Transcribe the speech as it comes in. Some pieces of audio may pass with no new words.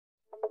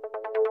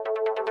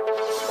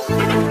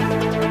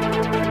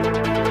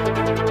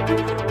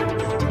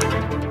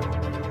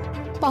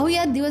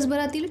पाहूया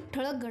दिवसभरातील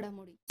ठळक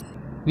घडामोडी।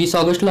 20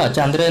 ऑगस्टला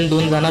चांद्रयान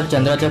 2 जाणार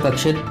चंद्राच्या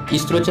कक्षेत,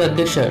 इस्रोचे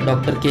अध्यक्ष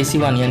डॉक्टर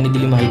के.सिवान यांनी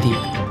दिली माहिती।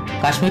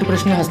 काश्मीर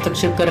प्रश्नी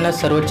हस्तक्षेप करण्यास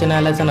सर्वोच्च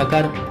न्यायालयाचा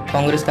नकार,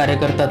 काँग्रेस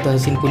कार्यकर्ता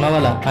तहसीन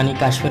पुनावाला आणि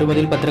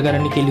काश्मीरमधील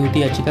पत्रकारांनी केली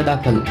होती याचिका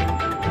दाखल।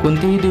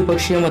 कोणतेही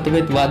द्विपक्षीय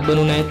मतभेद वाद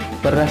बनू नयेत,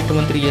 परराष्ट्र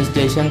मंत्री एस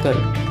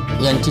जयशंकर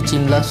यांची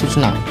चीनला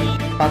सूचना।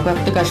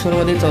 पाकव्याप्त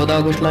काश्मीरमध्ये 14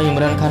 ऑगस्टला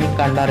इम्रान खान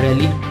काढणार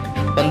रॅली,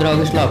 15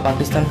 ऑगस्टला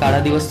पाकिस्तान काळा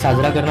दिवस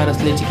साजरा करणार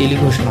असल्याची केली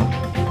घोषणा।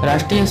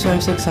 राष्ट्रीय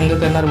स्वयंसेवक संघ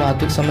करणार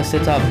वाहतूक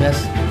समस्येचा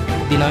अभ्यास,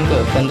 दिनांक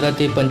 15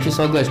 ते 25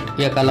 ऑगस्ट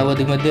या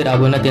कालावधीमध्ये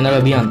राबवण्यात येणार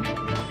अभियान।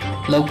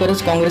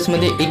 लवकरच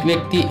काँग्रेसमध्ये एक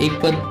व्यक्ती एक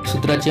पद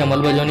सूत्राची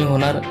अंमलबजावणी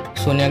होणार,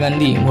 सोनिया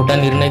गांधी मोठा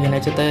निर्णय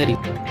घेण्याच्या तयारी।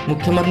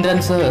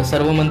 मुख्यमंत्र्यांसह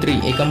सर्व मंत्री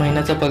एका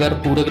महिन्याचा पगार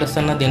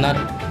पूरग्रस्तांना देणार,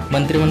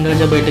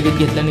 मंत्रिमंडळाच्या बैठकीत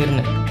घेतला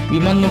निर्णय।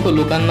 विमान नको,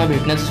 लोकांना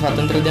भेटण्याचं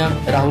स्वातंत्र्य द्या,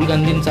 राहुल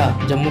गांधींचा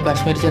जम्मू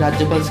काश्मीरचे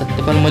राज्यपाल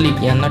सत्यपाल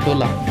मलिक यांना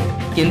टोला।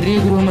 केंद्रीय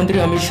गृहमंत्री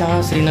अमित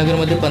शहा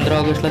श्रीनगरमध्ये 15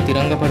 ऑगस्टला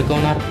तिरंगा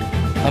फडकवणार,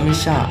 अमित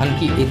शहा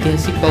आणखी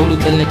ऐतिहासिक पाऊल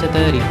उचलण्याच्या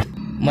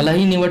तयारीत।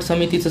 मलाही निवड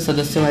समितीचं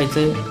सदस्य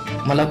व्हायचंय,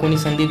 मला कोणी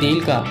संधी देईल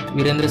का,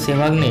 वीरेंद्र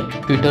सेहवागने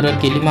ट्विटरवर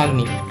केली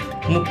मागणी।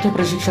 मुख्य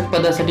प्रशिक्षक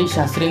पदासाठी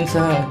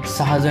शास्त्रींसह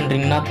 6 जण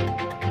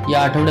रिंगणात,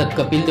 या आठवड्यात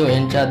कपिल देव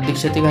यांच्या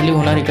अध्यक्षतेखाली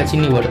होणार एकाची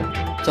निवड।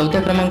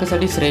 4थ्या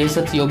क्रमांकासाठी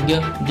श्रेयसच योग्य,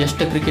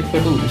 ज्येष्ठ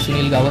क्रिकेटपटू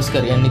सुनील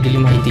गावस्कर यांनी दिली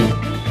माहिती।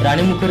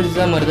 राणी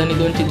मुखर्जीचा मर्दानी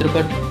 2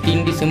 चित्रपट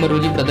 3 डिसेंबर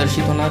रोजी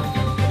प्रदर्शित होणार,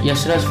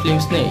 यशराज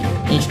फिल्म्सने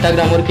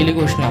इंस्टाग्रामवर केली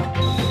घोषणा।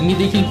 मी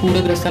देखील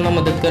पूरग्रस्तांना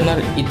मदत करणार,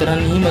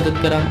 इतरांनीही मदत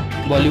करा,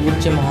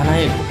 बॉलिवूडचे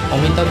महानायक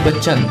अमिताभ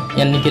बच्चन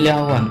यांनी केले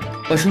आवाहन।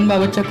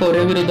 पशूंबाबतच्या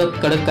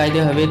कौर्याविरोधात कडक कायदे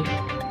हवेत,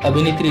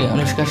 अभिनेत्री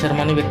अनुष्का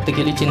शर्माने व्यक्त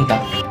केली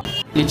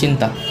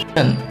चिंता।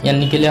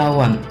 यांनी केले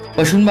आवाहन।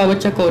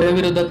 पशूंबाबतच्या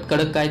कौर्याविरोधात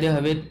कडक कायदे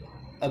हवेत,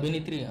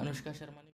 अभिनेत्री अनुष्का शर्मा